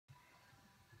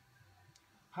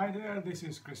Hi there, this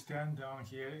is Christian down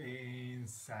here in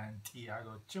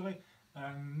Santiago, Chile.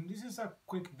 And this is a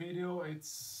quick video.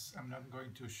 I'm not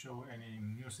going to show any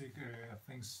music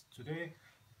things today.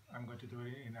 I'm going to do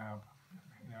it in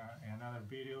another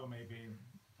video, maybe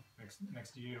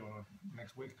next year or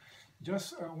next week.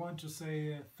 Just want to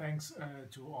say thanks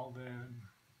to all the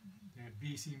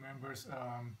BC members,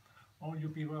 all you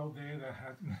people out there that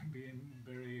have been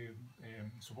very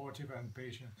supportive and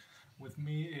patient with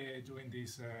me doing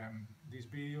these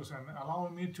videos and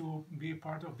allowing me to be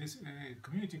part of this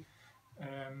community.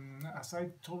 As I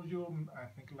told you, I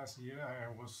think last year I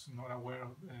was not aware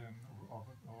of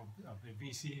the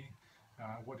VC,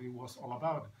 what it was all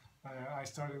about. I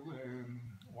started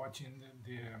watching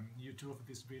the YouTube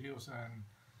these videos and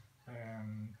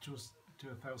choose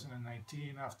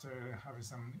 2019 after having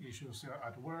some issues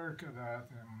at work that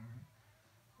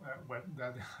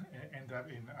end up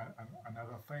in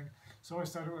another thing. So I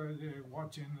started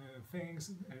watching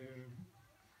things,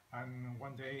 and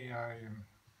one day I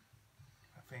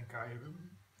think I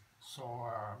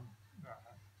saw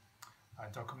a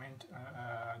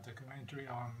documentary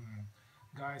on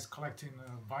guys collecting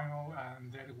vinyl,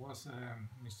 and there was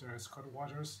Mr. Scott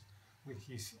Waters with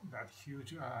his that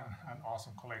huge and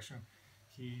awesome collection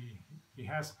he he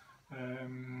has.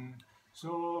 Um,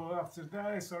 so after that,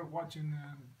 I started watching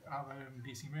other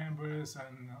BC members,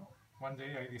 and one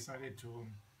day I decided to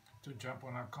jump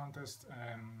on a contest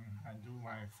and do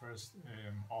my first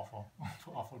awful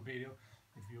awful video.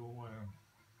 If you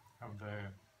have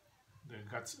the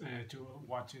guts to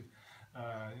watch it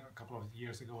a couple of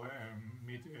years ago,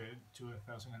 mid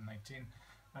 2019.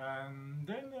 And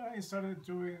then I started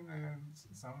doing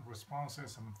some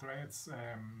responses, some threads,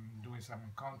 doing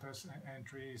some contest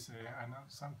entries,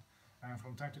 and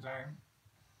from time to time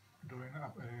doing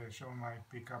showing my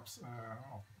pickups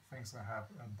of things I have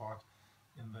bought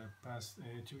in the past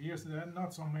 2 years. There are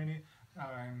not so many.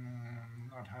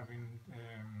 I'm not having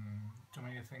too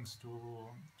many things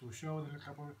to show in a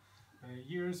couple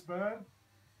years, but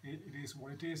it is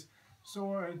what it is.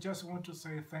 So I just want to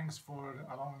say thanks for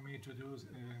allowing me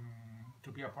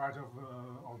to be a part of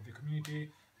the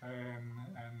community,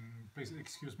 and please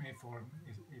excuse me for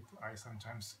if I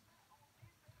sometimes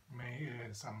make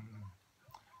some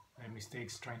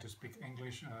mistakes trying to speak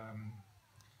English.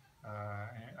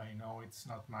 I know it's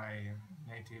not my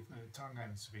native tongue.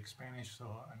 I speak Spanish,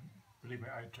 so believe me,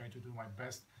 I try to do my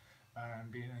best.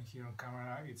 Being here on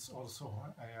camera, it's also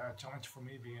a challenge for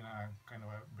me, being a kind of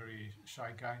a very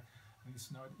shy guy, and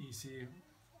it's not easy.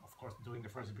 Of course, doing the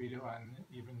first video and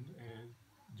even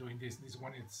doing this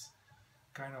one, it's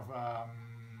kind of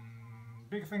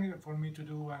big thing for me to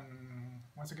do. And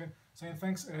once again, saying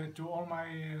thanks to all my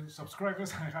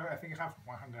subscribers. I think I have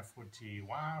 141,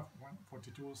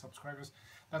 142 subscribers.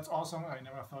 That's awesome. I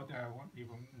never thought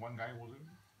even one guy would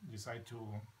decide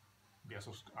to be a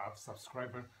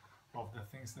subscriber of the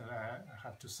things that I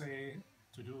have to say,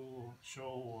 to do,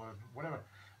 show, or whatever.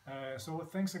 So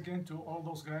thanks again to all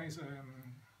those guys.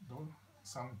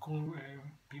 Some cool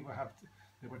people have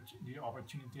the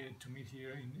opportunity to meet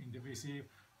here in the VC,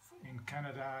 in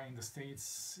Canada, in the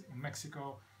States, in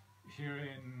Mexico, here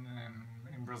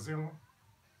in Brazil,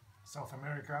 South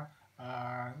America.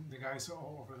 The guys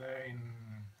over there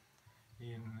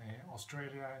in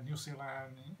Australia, New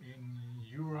Zealand, in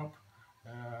Europe,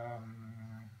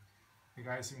 the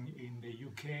guys in the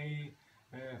UK.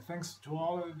 Thanks to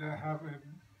all that have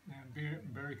been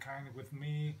very kind with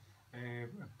me,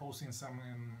 posting some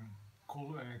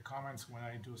cool comments when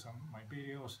I do my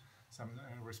videos, some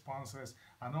responses,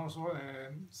 and also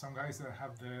some guys that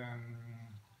have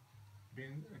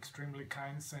been extremely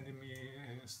kind, sending me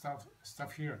stuff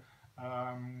here.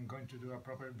 I'm going to do a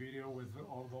proper video with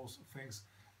all those things.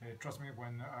 Trust me,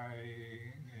 when I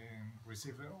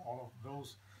receive all of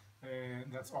those,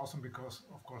 that's awesome, because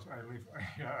of course I live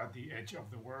at the edge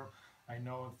of the world. I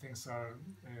know things are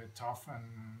tough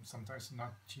and sometimes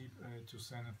not cheap to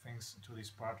send things to this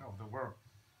part of the world.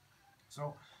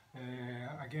 So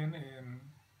again,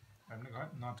 I'm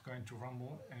not going to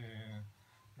rumble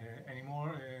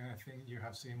anymore. I think you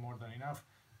have seen more than enough.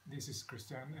 This is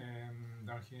Christian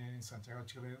down here in Santiago,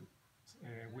 Chile,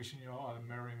 wishing you all a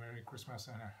Merry Christmas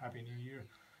and a Happy New Year.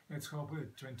 Let's hope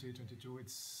 2022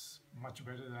 it's much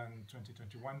better than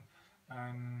 2021,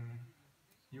 and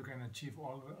you can achieve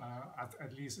all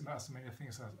at least as many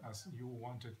things as you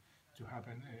wanted to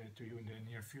happen to you in the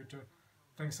near future.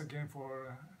 Thanks again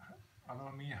for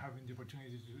allowing me having the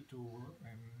opportunity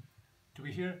to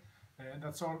be here.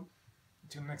 That's all.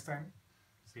 Till next time.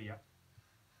 See ya.